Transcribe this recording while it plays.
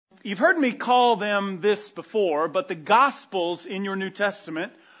You've heard me call them this before, but the Gospels in your New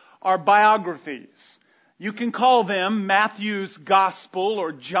Testament are biographies. You can call them Matthew's Gospel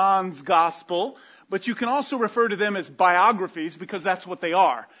or John's Gospel, but you can also refer to them as biographies because that's what they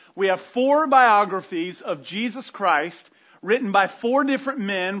are. We have 4 biographies of Jesus Christ written by 4 different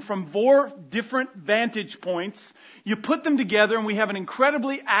men from 4 different vantage points. You put them together and we have an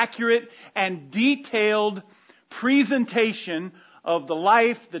incredibly accurate and detailed presentation of the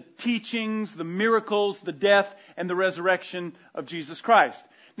life, the teachings, the miracles, the death, and the resurrection of Jesus Christ.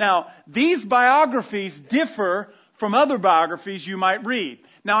 Now, these biographies differ from other biographies you might read.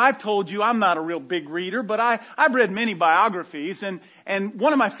 Now, I've told you I'm not a real big reader, but I've read many biographies, and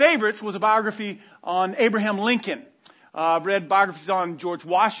one of my favorites was a biography on Abraham Lincoln. I've read biographies on George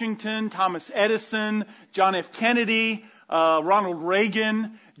Washington, Thomas Edison, John F. Kennedy, Ronald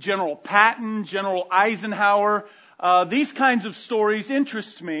Reagan, General Patton, General Eisenhower. These kinds of stories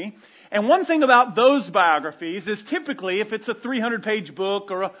interest me. And one thing about those biographies is typically, if it's a 300-page book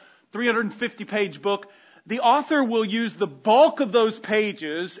or a 350-page book, the author will use the bulk of those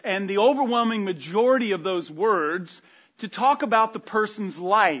pages and the overwhelming majority of those words to talk about the person's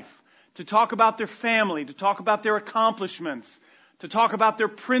life, to talk about their family, to talk about their accomplishments, to talk about their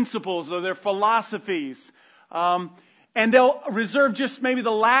principles or their philosophies. And they'll reserve just maybe the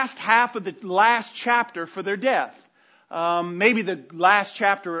last half of the last chapter for their death. Maybe the last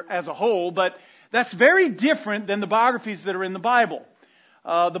chapter as a whole, but that's very different than the biographies that are in the Bible.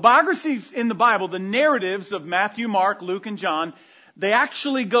 The biographies in the Bible, the narratives of Matthew, Mark, Luke, and John, they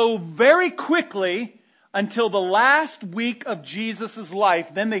actually go very quickly until the last week of Jesus'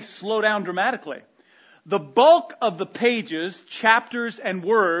 life. Then they slow down dramatically. The bulk of the pages, chapters, and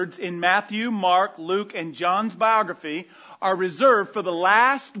words in Matthew, Mark, Luke, and John's biography are reserved for the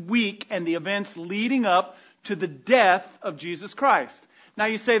last week and the events leading up to the death of Jesus Christ. Now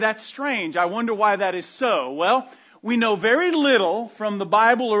you say that's strange. I wonder why that is so. Well, we know very little from the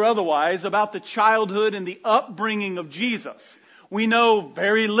Bible or otherwise about the childhood and the upbringing of Jesus. We know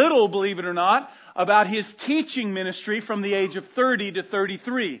very little, believe it or not, about his teaching ministry from the age of 30 to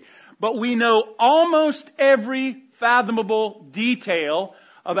 33. But we know almost every fathomable detail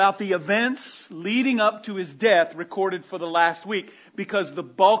about the events leading up to his death recorded for the last week, because the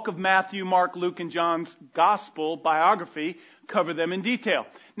bulk of Matthew, Mark, Luke, and John's gospel biography cover them in detail.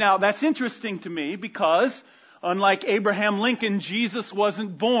 Now, that's interesting to me because, unlike Abraham Lincoln, Jesus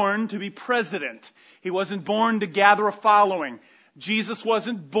wasn't born to be president. He wasn't born to gather a following. Jesus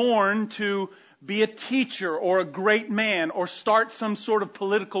wasn't born to be a teacher or a great man or start some sort of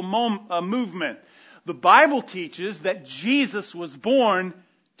political movement. The Bible teaches that Jesus was born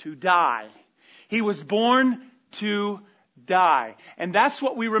to die. He was born to die. And that's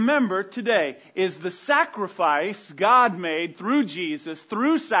what we remember today, is the sacrifice God made through Jesus,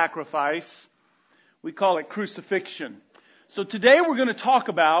 through sacrifice. We call it crucifixion. So today we're going to talk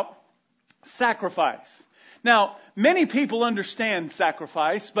about sacrifice. Now, many people understand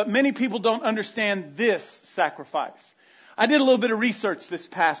sacrifice, but many people don't understand this sacrifice. I did a little bit of research this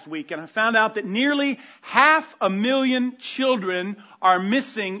past week, and I found out that nearly 500,000 children are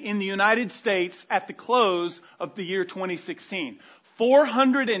missing in the United States at the close of the year 2016.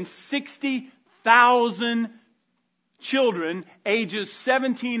 460,000 children ages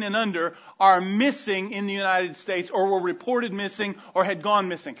 17 and under are missing in the United States, or were reported missing or had gone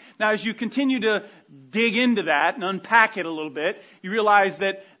missing. Now, as you continue to dig into that and unpack it a little bit, you realize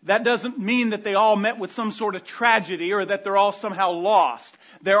that that doesn't mean that they all met with some sort of tragedy or that they're all somehow lost.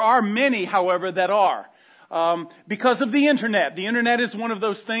 There are many, however, that are. Because of the internet. The internet is one of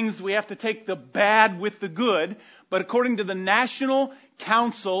those things we have to take the bad with the good. But according to the National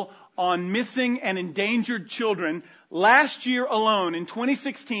Council on Missing and Endangered Children, last year alone, in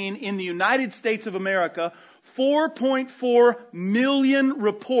 2016, in the United States of America, 4.4 million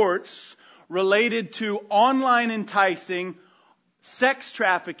reports related to online enticing, sex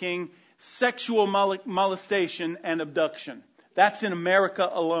trafficking, sexual molestation, and abduction. That's in America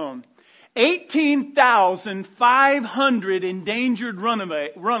alone. 18,500 endangered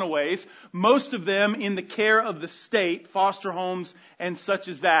runaways, most of them in the care of the state, foster homes and such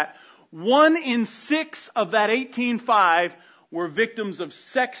as that. 1 in 6 of that 18,500 were victims of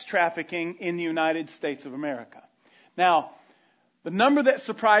sex trafficking in the United States of America. Now, the number that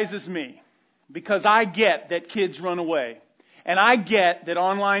surprises me, because I get that kids run away, and I get that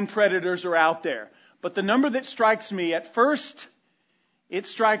online predators are out there, but the number that strikes me, at first, it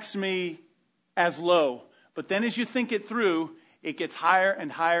strikes me as low. But then as you think it through, it gets higher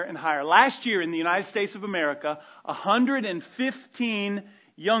and higher and higher. Last year in the United States of America, 115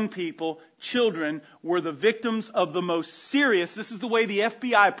 young people, children, were the victims of the most serious, this is the way the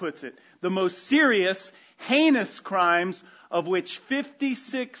FBI puts it, the most serious, heinous crimes, of which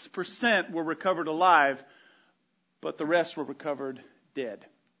 56% were recovered alive, but the rest were recovered dead.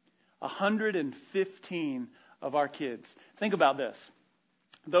 115 of our kids. Think about this.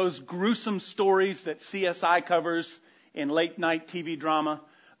 Those gruesome stories that CSI covers in late night TV drama,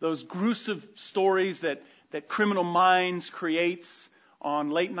 those gruesome stories that Criminal Minds creates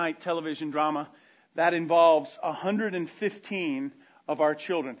on late night television drama, that involves 115 of our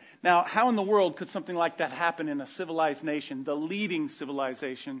children. Now, how in the world could something like that happen in a civilized nation, the leading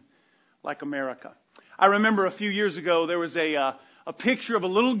civilization like America? I remember a few years ago there was a picture of a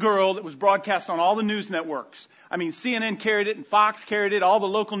little girl that was broadcast on all the news networks. I mean, CNN carried it and Fox carried it. All the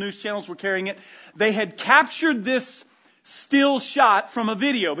local news channels were carrying it. They had captured this still shot from a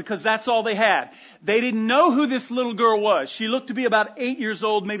video because that's all they had. They didn't know who this little girl was. She looked to be about 8 years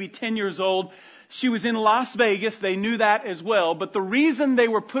old, maybe 10 years old. She was in Las Vegas. They knew that as well. But the reason they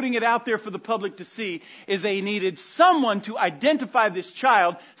were putting it out there for the public to see is they needed someone to identify this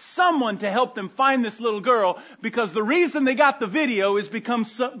child, someone to help them find this little girl, because the reason they got the video is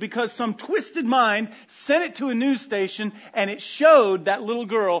because some twisted mind sent it to a news station and it showed that little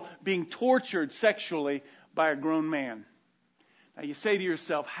girl being tortured sexually by a grown man. Now you say to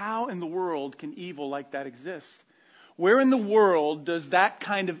yourself, how in the world can evil like that exist? Where in the world does that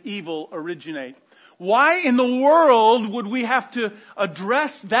kind of evil originate? Why in the world would we have to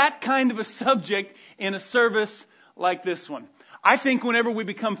address that kind of a subject in a service like this one? I think whenever we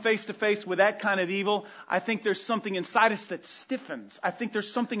become face to face with that kind of evil, I think there's something inside us that stiffens. I think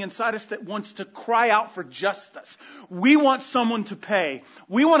there's something inside us that wants to cry out for justice. We want someone to pay.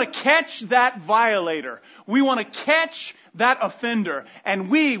 We want to catch that violator. We want to catch that offender. And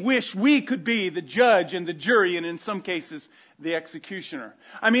we wish we could be the judge and the jury, and in some cases, the executioner.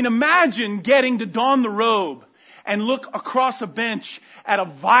 I mean, imagine getting to don the robe and look across a bench at a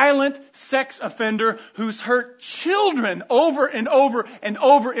violent sex offender who's hurt children over and over and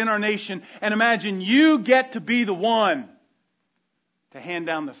over in our nation. And imagine you get to be the one to hand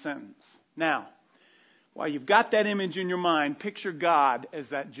down the sentence. Now, while you've got that image in your mind, picture God as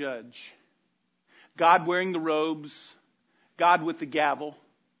that judge. God wearing the robes, God with the gavel.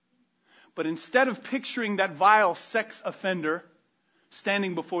 But instead of picturing that vile sex offender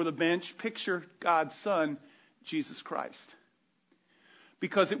standing before the bench, picture God's Son, Jesus Christ.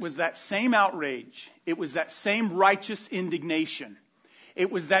 Because it was that same outrage, it was that same righteous indignation,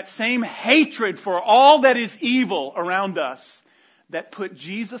 it was that same hatred for all that is evil around us that put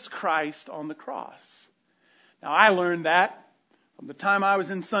Jesus Christ on the cross. Now I learned that from the time I was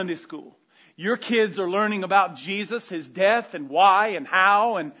in Sunday school. Your kids are learning about Jesus, His death and why and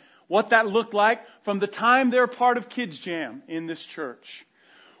how and what that looked like from the time they're part of Kids Jam in this church.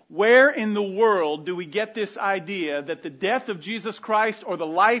 Where in the world do we get this idea that the death of Jesus Christ or the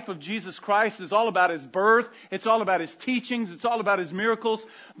life of Jesus Christ is all about His birth, it's all about His teachings, it's all about His miracles?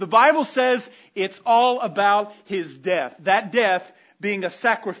 The Bible says it's all about His death. That death being a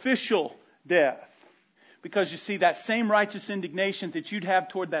sacrificial death. Because you see, that same righteous indignation that you'd have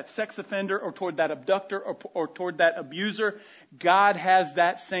toward that sex offender or toward that abductor or toward that abuser, God has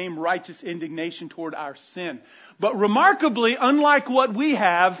that same righteous indignation toward our sin. But remarkably, unlike what we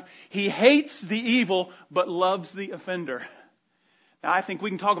have, He hates the evil but loves the offender. Now, I think we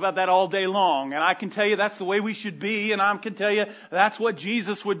can talk about that all day long. And I can tell you that's the way we should be. And I can tell you that's what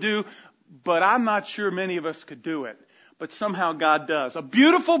Jesus would do. But I'm not sure many of us could do it. But somehow God does. A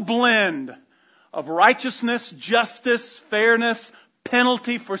beautiful blend of righteousness, justice, fairness,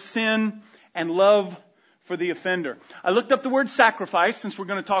 penalty for sin, and love for the offender. I looked up the word sacrifice, since we're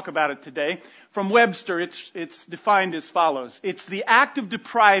going to talk about it today. From Webster, it's defined as follows. It's the act of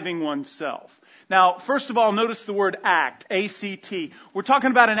depriving oneself. Now, first of all, notice the word act, A-C-T. We're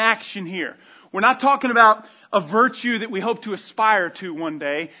talking about an action here. We're not talking about a virtue that we hope to aspire to one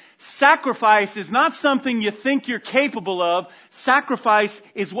day. Sacrifice is not something you think you're capable of. Sacrifice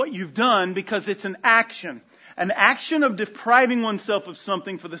is what you've done because it's an action. An action of depriving oneself of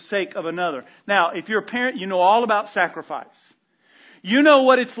something for the sake of another. Now, if you're a parent, you know all about sacrifice. You know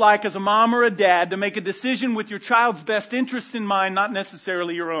what it's like as a mom or a dad to make a decision with your child's best interest in mind, not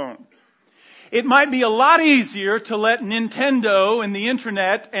necessarily your own. It might be a lot easier to let Nintendo and the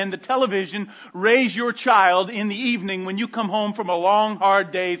internet and the television raise your child in the evening when you come home from a long,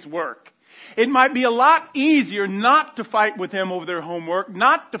 hard day's work. It might be a lot easier not to fight with them over their homework,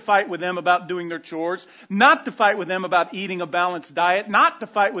 not to fight with them about doing their chores, not to fight with them about eating a balanced diet, not to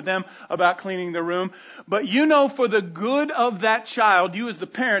fight with them about cleaning their room. But you know, for the good of that child, you as the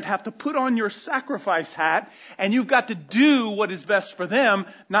parent have to put on your sacrifice hat, and you've got to do what is best for them,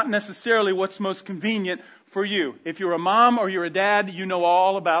 not necessarily what's most convenient for you. If you're a mom or you're a dad, you know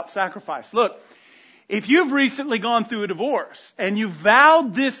all about sacrifice. Look, if you've recently gone through a divorce and you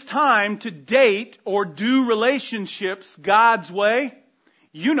vowed this time to date or do relationships God's way,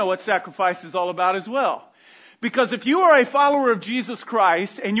 you know what sacrifice is all about as well. Because if you are a follower of Jesus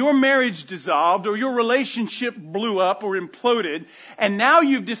Christ and your marriage dissolved or your relationship blew up or imploded, and now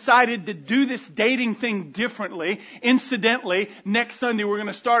you've decided to do this dating thing differently, incidentally, next Sunday we're going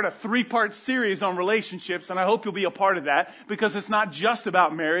to start a 3-part series on relationships, and I hope you'll be a part of that, because it's not just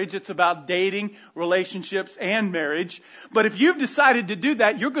about marriage, it's about dating, relationships, and marriage. But if you've decided to do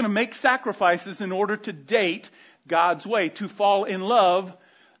that, you're going to make sacrifices in order to date God's way, to fall in love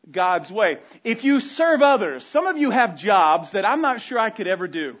God's way. If you serve others, some of you have jobs that I'm not sure I could ever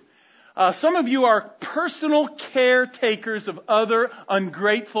do. Some of you are personal caretakers of other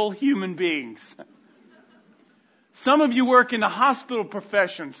ungrateful human beings. Some of you work in the hospital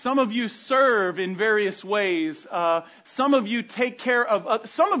profession. Some of you serve in various ways. Some of you take care of,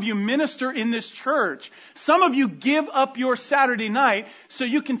 some of you minister in this church. Some of you give up your Saturday night so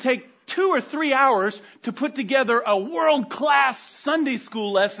you can take 2 or 3 hours to put together a world-class Sunday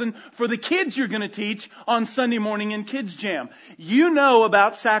school lesson for the kids you're going to teach on Sunday morning in Kids Jam. You know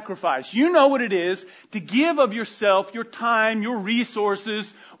about sacrifice. You know what it is to give of yourself, your time, your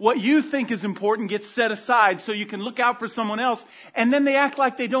resources, what you think is important gets set aside so you can look out for someone else, and then they act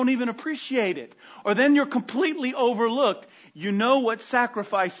like they don't even appreciate it. Or then you're completely overlooked. You know what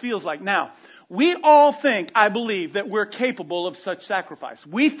sacrifice feels like. Now, we all think, I believe, that we're capable of such sacrifice.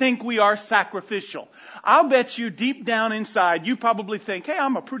 We think we are sacrificial. I'll bet you deep down inside, you probably think, hey,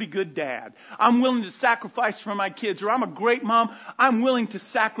 I'm a pretty good dad. I'm willing to sacrifice for my kids. Or I'm a great mom. I'm willing to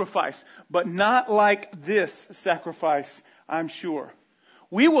sacrifice. But not like this sacrifice, I'm sure.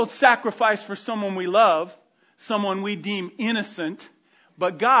 We will sacrifice for someone we love, someone we deem innocent.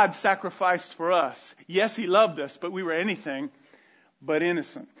 But God sacrificed for us. Yes, He loved us, but we were anything but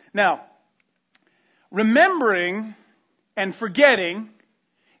innocent. Now, remembering and forgetting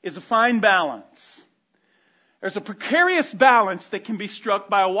is a fine balance. There's a precarious balance that can be struck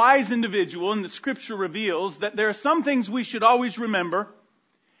by a wise individual, and the Scripture reveals that there are some things we should always remember,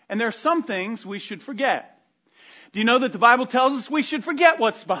 and there are some things we should forget. Do you know that the Bible tells us we should forget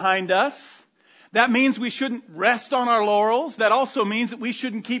what's behind us? That means we shouldn't rest on our laurels. That also means that we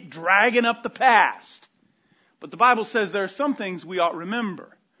shouldn't keep dragging up the past. But the Bible says there are some things we ought to remember.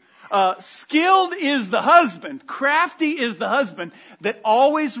 Skilled is the husband, crafty is the husband that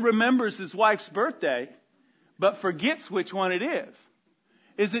always remembers his wife's birthday, but forgets which one it is.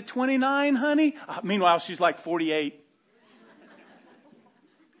 Is it 29, honey? Meanwhile, she's like 48.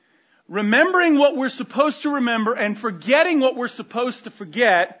 Remembering what we're supposed to remember and forgetting what we're supposed to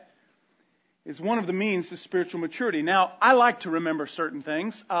forget is one of the means to spiritual maturity. Now, I like to remember certain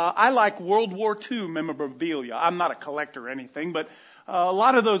things. I like World War II memorabilia. I'm not a collector or anything, but a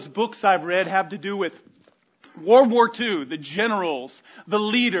lot of those books I've read have to do with World War II, the generals, the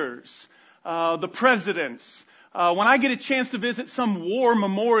leaders, the presidents. When I get a chance to visit some war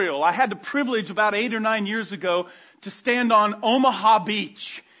memorial, I had the privilege about 8 or 9 years ago to stand on Omaha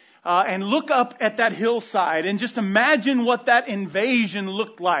Beach and look up at that hillside and just imagine what that invasion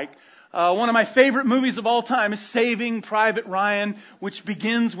looked like. One of my favorite movies of all time is Saving Private Ryan, which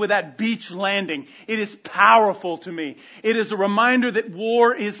begins with that beach landing. It is powerful to me. It is a reminder that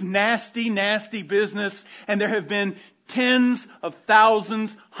war is nasty, nasty business, and there have been tens of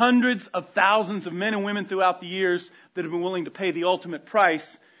thousands, hundreds of thousands of men and women throughout the years that have been willing to pay the ultimate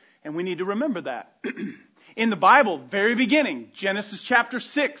price, and we need to remember that. In the Bible, very beginning, Genesis chapter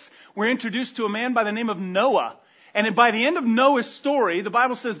 6, we're introduced to a man by the name of Noah. And by the end of Noah's story, the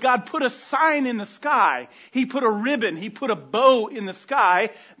Bible says God put a sign in the sky. He put a ribbon, He put a bow in the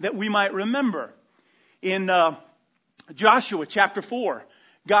sky that we might remember. In Joshua chapter 4,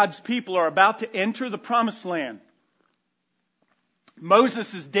 God's people are about to enter the promised land.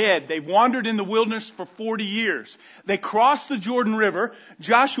 Moses is dead. They wandered in the wilderness for 40 years. They crossed the Jordan River.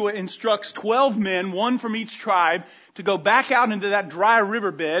 Joshua instructs 12 men, one from each tribe, to go back out into that dry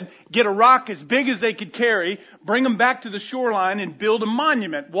riverbed, get a rock as big as they could carry, bring them back to the shoreline, and build a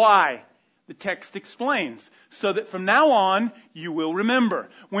monument. Why? The text explains, so that from now on, you will remember.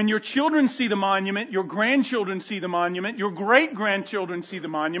 When your children see the monument, your grandchildren see the monument, your great-grandchildren see the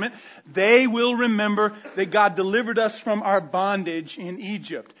monument, they will remember that God delivered us from our bondage in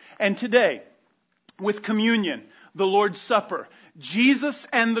Egypt. And today, with communion, the Lord's Supper, Jesus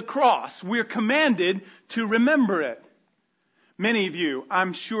and the cross, we're commanded to remember it. Many of you,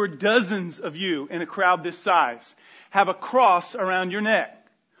 I'm sure dozens of you in a crowd this size, have a cross around your neck.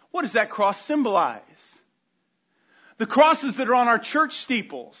 What does that cross symbolize? The crosses that are on our church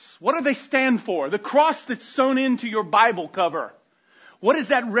steeples, what do they stand for? The cross that's sewn into your Bible cover, what does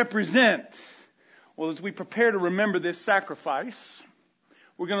that represent? Well, as we prepare to remember this sacrifice,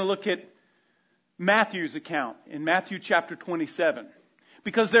 we're going to look at Matthew's account in Matthew chapter 27.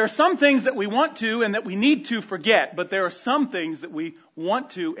 Because there are some things that we want to and that we need to forget, but there are some things that we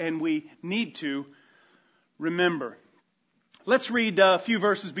want to and we need to remember. Let's read a few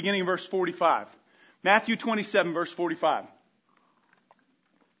verses beginning in verse 45. Matthew 27, verse 45.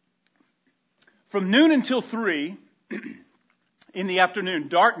 From noon until 3 in the afternoon,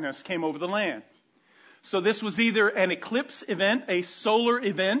 darkness came over the land. So this was either an eclipse event, a solar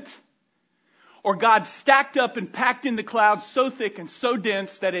event, or God stacked up and packed in the clouds so thick and so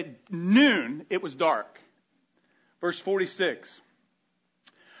dense that at noon it was dark. Verse 46.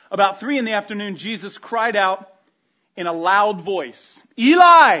 About 3 in the afternoon, Jesus cried out in a loud voice,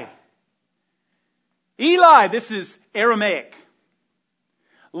 Eli! Eli, this is Aramaic.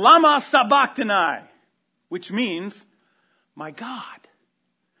 Lama sabachthani, which means, my God,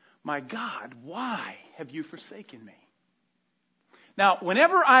 why have you forsaken me? Now,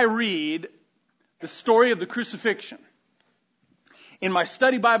 whenever I read the story of the crucifixion, in my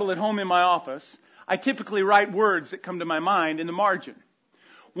study Bible at home in my office, I typically write words that come to my mind in the margin.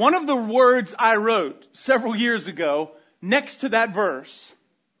 One of the words I wrote several years ago next to that verse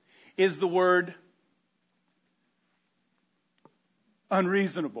is the word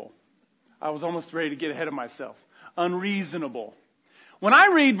unreasonable. I was almost ready to get ahead of myself. Unreasonable. When I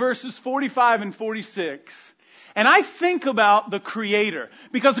read verses 45 and 46, and I think about the Creator,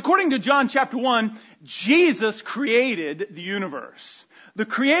 because according to John chapter 1, Jesus created the universe. The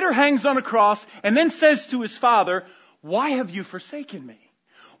Creator hangs on a cross and then says to His Father, why have you forsaken me?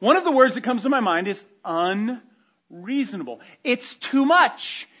 One of the words that comes to my mind is unreasonable. It's too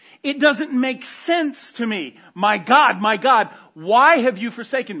much. It doesn't make sense to me. My God, why have you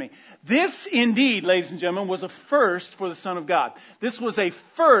forsaken me? This indeed, ladies and gentlemen, was a first for the Son of God. This was a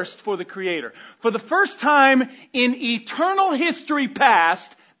first for the Creator. For the first time in eternal history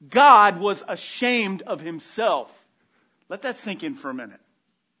past, God was ashamed of Himself. Let that sink in for a minute.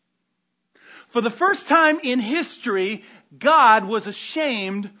 For the first time in history, God was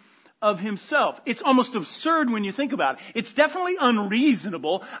ashamed of Himself. It's almost absurd when you think about it. It's definitely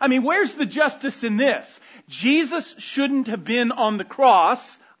unreasonable. I mean, where's the justice in this? Jesus shouldn't have been on the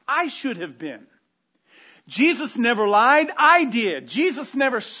cross. I should have been. Jesus never lied. I did. Jesus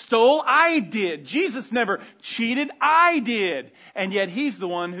never stole. I did. Jesus never cheated. I did. And yet He's the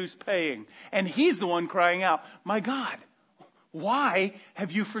one who's paying. And He's the one crying out, my God, why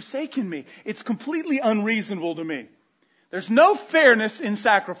have you forsaken me? It's completely unreasonable to me. There's no fairness in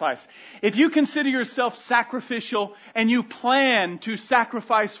sacrifice. If you consider yourself sacrificial and you plan to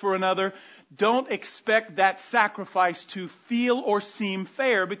sacrifice for another, don't expect that sacrifice to feel or seem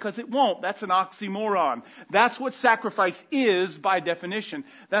fair, because it won't. That's an oxymoron. That's what sacrifice is by definition.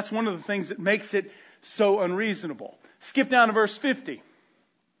 That's one of the things that makes it so unreasonable. Skip down to verse 50.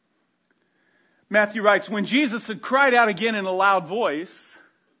 Matthew writes, when Jesus had cried out again in a loud voice,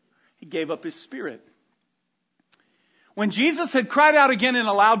 He gave up His spirit. When Jesus had cried out again in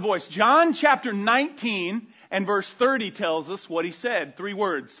a loud voice, John chapter 19 and verse 30 tells us what He said. 3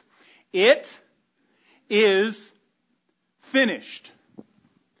 words. It is finished.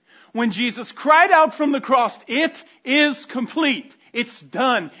 When Jesus cried out from the cross, it is complete. It's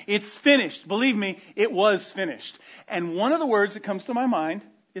done. It's finished. Believe me, it was finished. And one of the words that comes to my mind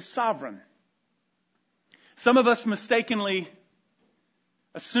is sovereign. Some of us mistakenly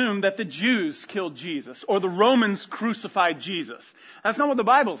assume that the Jews killed Jesus or the Romans crucified Jesus. That's not what the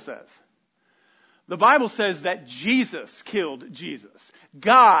Bible says. The Bible says that Jesus killed Jesus.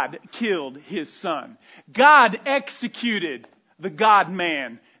 God killed His Son. God executed the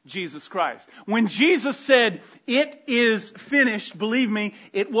God-man, Jesus Christ. When Jesus said, it is finished, believe me,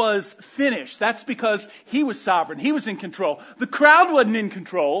 it was finished. That's because He was sovereign. He was in control. The crowd wasn't in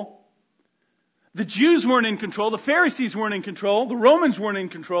control. The Jews weren't in control. The Pharisees weren't in control. The Romans weren't in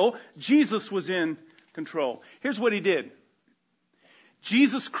control. Jesus was in control. Here's what He did.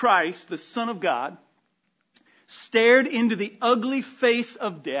 Jesus Christ, the Son of God, stared into the ugly face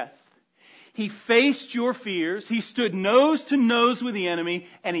of death. He faced your fears. He stood nose to nose with the enemy,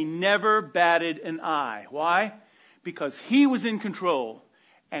 and he never batted an eye. Why? Because he was in control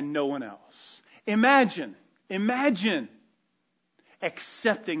and no one else. Imagine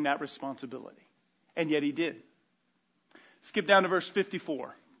accepting that responsibility. And yet he did. Skip down to verse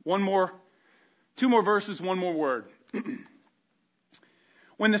 54. Two more verses, one more word.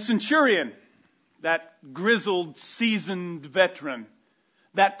 When the centurion, that grizzled, seasoned veteran,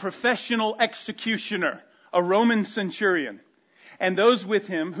 that professional executioner, a Roman centurion, and those with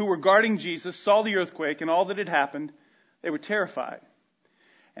him who were guarding Jesus saw the earthquake and all that had happened, they were terrified.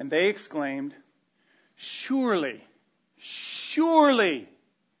 And they exclaimed, surely,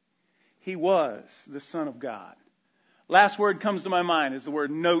 he was the Son of God. Last word comes to my mind is the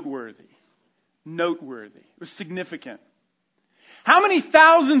word noteworthy. Noteworthy. It was significant. How many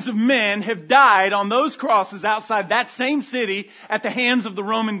thousands of men have died on those crosses outside that same city at the hands of the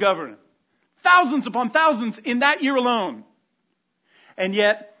Roman government? Thousands upon thousands in that year alone. And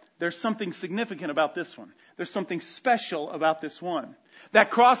yet, there's something significant about this one. There's something special about this one. That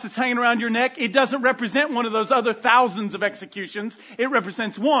cross that's hanging around your neck, it doesn't represent one of those other thousands of executions. It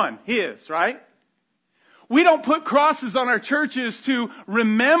represents one, his, right? We don't put crosses on our churches to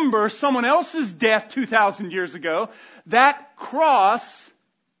remember someone else's death 2,000 years ago. That cross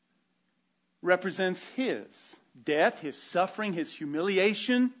represents his death, his suffering, his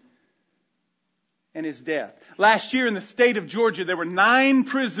humiliation, and his death. Last year in the state of Georgia, there were 9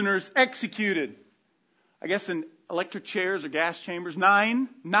 prisoners executed. I guess in electric chairs or gas chambers. 9.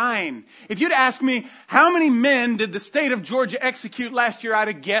 If you'd asked me, how many men did the state of Georgia execute last year, I'd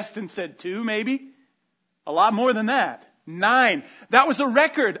have guessed and said 2, maybe. A lot more than that. 9. That was a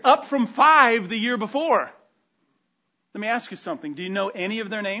record, up from 5 the year before. Let me ask you something. Do you know any of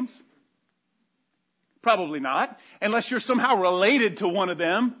their names? Probably not. Unless you're somehow related to one of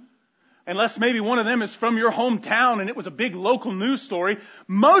them. Unless maybe one of them is from your hometown and it was a big local news story.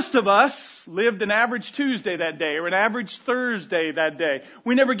 Most of us lived an average Tuesday that day or an average Thursday that day.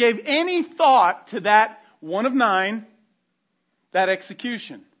 We never gave any thought to that one of 9, that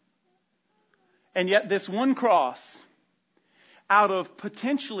execution. And yet this one cross, out of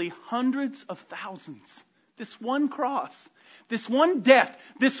potentially hundreds of thousands, this one cross, this one death,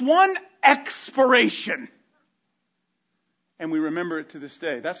 this one expiration, and we remember it to this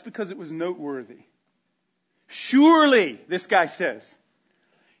day. That's because it was noteworthy. Surely, this guy says,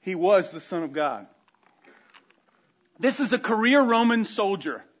 he was the Son of God. This is a career Roman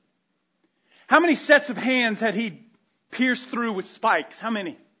soldier. How many sets of hands had he pierced through with spikes? How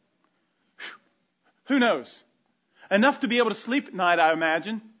many? Who knows? Enough to be able to sleep at night, I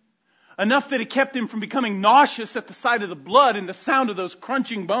imagine. Enough that it kept him from becoming nauseous at the sight of the blood and the sound of those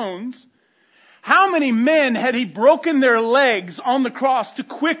crunching bones. How many men had he broken their legs on the cross to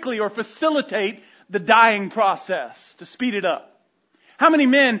quickly or facilitate the dying process, to speed it up? How many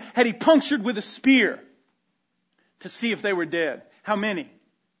men had he punctured with a spear to see if they were dead? How many?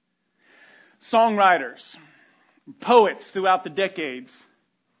 Songwriters, poets throughout the decades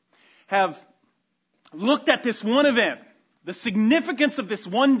have looked at this one event, the significance of this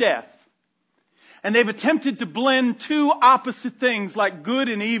one death, and they've attempted to blend 2 opposite things like good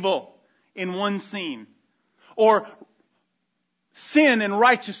and evil in one scene, or sin and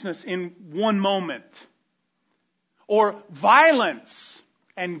righteousness in one moment, or violence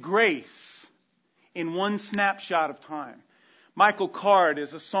and grace in one snapshot of time. Michael Card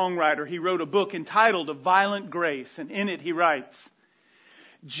is a songwriter. He wrote a book entitled A Violent Grace, and in it he writes,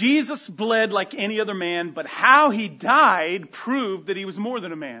 Jesus bled like any other man, but how he died proved that he was more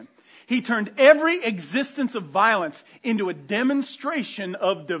than a man. He turned every existence of violence into a demonstration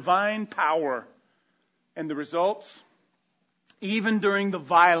of divine power. And the results? Even during the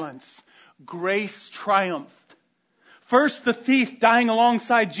violence, grace triumphed. First, the thief dying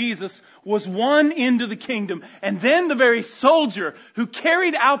alongside Jesus was won into the kingdom. And then the very soldier who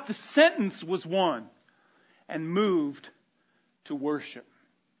carried out the sentence was won and moved to worship.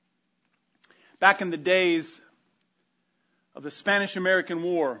 Back in the days of the Spanish-American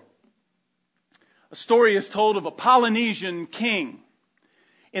War, a story is told of a Polynesian king.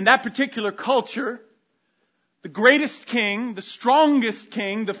 In that particular culture, the greatest king, the strongest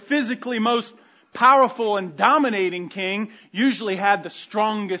king, the physically most powerful and dominating king usually had the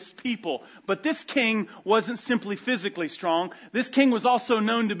strongest people. But this king wasn't simply physically strong. This king was also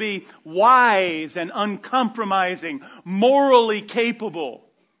known to be wise and uncompromising, morally capable.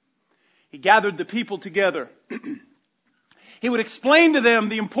 He gathered the people together. He would explain to them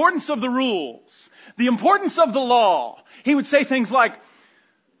the importance of the rules, the importance of the law. He would say things like,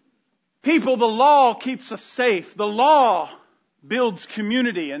 people, the law keeps us safe. The law builds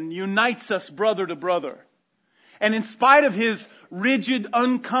community and unites us brother to brother. And in spite of his rigid,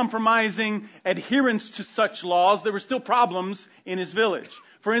 uncompromising adherence to such laws, there were still problems in his village.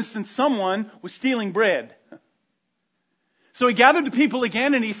 For instance, someone was stealing bread. So he gathered the people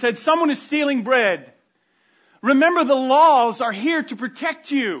again and he said, someone is stealing bread. Remember, the laws are here to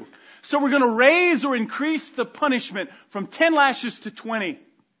protect you. So we're going to raise or increase the punishment from 10 lashes to 20.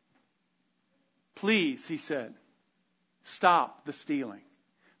 Please, he said, stop the stealing.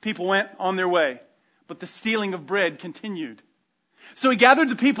 People went on their way, but the stealing of bread continued. So he gathered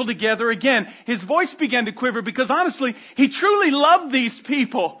the people together again. His voice began to quiver because honestly, he truly loved these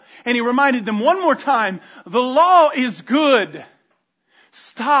people. And he reminded them one more time, the law is good.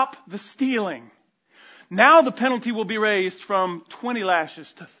 Stop the stealing. Now the penalty will be raised from 20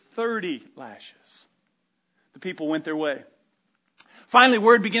 lashes to 30 lashes. The people went their way. Finally,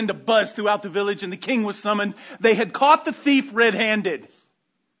 word began to buzz throughout the village and the king was summoned. They had caught the thief red-handed.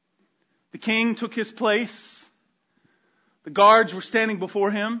 The king took his place. The guards were standing before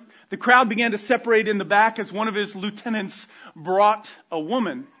him. The crowd began to separate in the back as one of his lieutenants brought a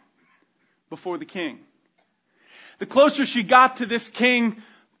woman before the king. The closer she got to this king,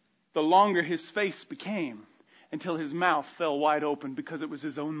 the longer his face became, until his mouth fell wide open because it was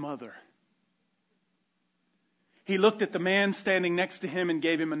his own mother. He looked at the man standing next to him and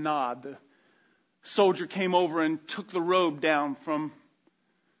gave him a nod. The soldier came over and took the robe down from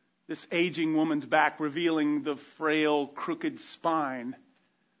this aging woman's back, revealing the frail, crooked spine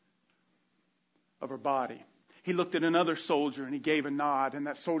of her body. He looked at another soldier and he gave a nod, and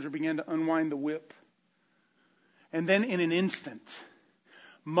that soldier began to unwind the whip. And then in an instant,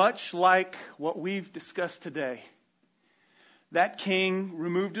 much like what we've discussed today, that king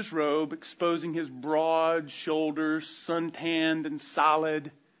removed his robe, exposing his broad shoulders, suntanned and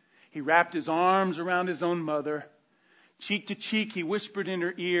solid. He wrapped his arms around his own mother. Cheek to cheek, he whispered in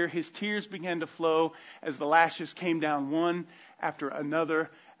her ear. His tears began to flow as the lashes came down one after another,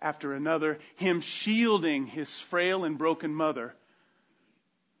 him shielding his frail and broken mother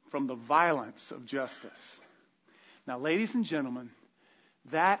from the violence of justice. Now, ladies and gentlemen,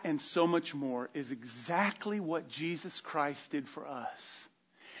 that and so much more is exactly what Jesus Christ did for us.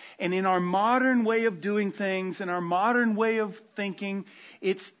 And in our modern way of doing things, in our modern way of thinking,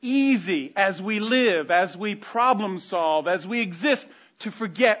 it's easy as we live, as we problem solve, as we exist, to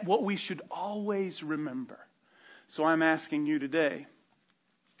forget what we should always remember. So I'm asking you today,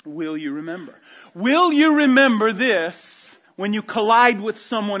 will you remember? Will you remember this when you collide with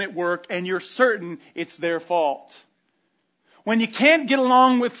someone at work and you're certain it's their fault? When you can't get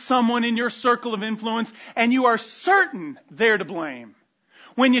along with someone in your circle of influence and you are certain they're to blame?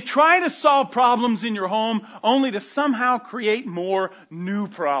 When you try to solve problems in your home only to somehow create more new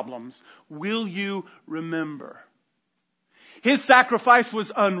problems, will you remember? His sacrifice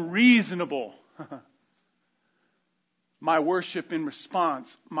was unreasonable. My worship in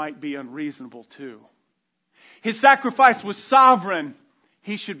response might be unreasonable too. His sacrifice was sovereign.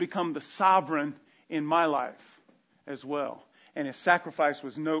 He should become the sovereign in my life as well. And his sacrifice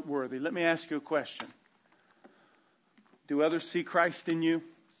was noteworthy. Let me ask you a question. Do others see Christ in you?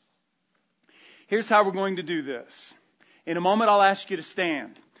 Here's how we're going to do this. In a moment, I'll ask you to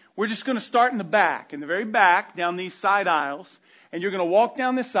stand. We're just going to start in the very back, down these side aisles. And you're going to walk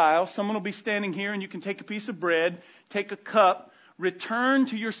down this aisle. Someone will be standing here, and you can take a piece of bread, take a cup, return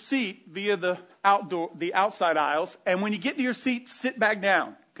to your seat via the outside aisles. And when you get to your seat, sit back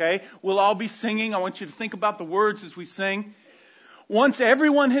down. Okay? We'll all be singing. I want you to think about the words as we sing. Once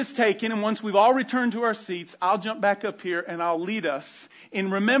everyone has taken and once we've all returned to our seats, I'll jump back up here and I'll lead us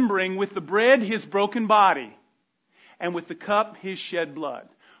in remembering with the bread his broken body and with the cup his shed blood.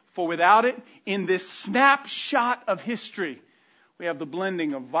 For without it, in this snapshot of history, we have the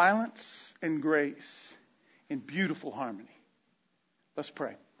blending of violence and grace in beautiful harmony. Let's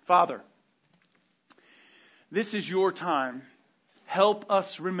pray. Father, this is your time. Help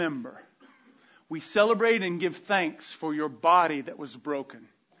us remember. We celebrate and give thanks for your body that was broken,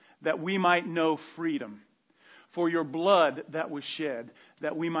 that we might know freedom, for your blood that was shed,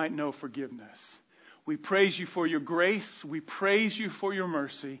 that we might know forgiveness. We praise you for your grace. We praise you for your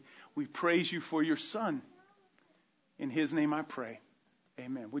mercy. We praise you for your Son. In his name I pray.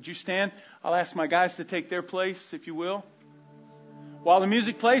 Amen. Would you stand? I'll ask my guys to take their place, if you will. While the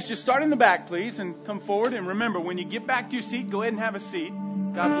music plays, just start in the back, please, and come forward. And remember, when you get back to your seat, go ahead and have a seat.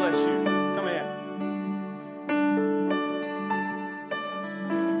 God bless you.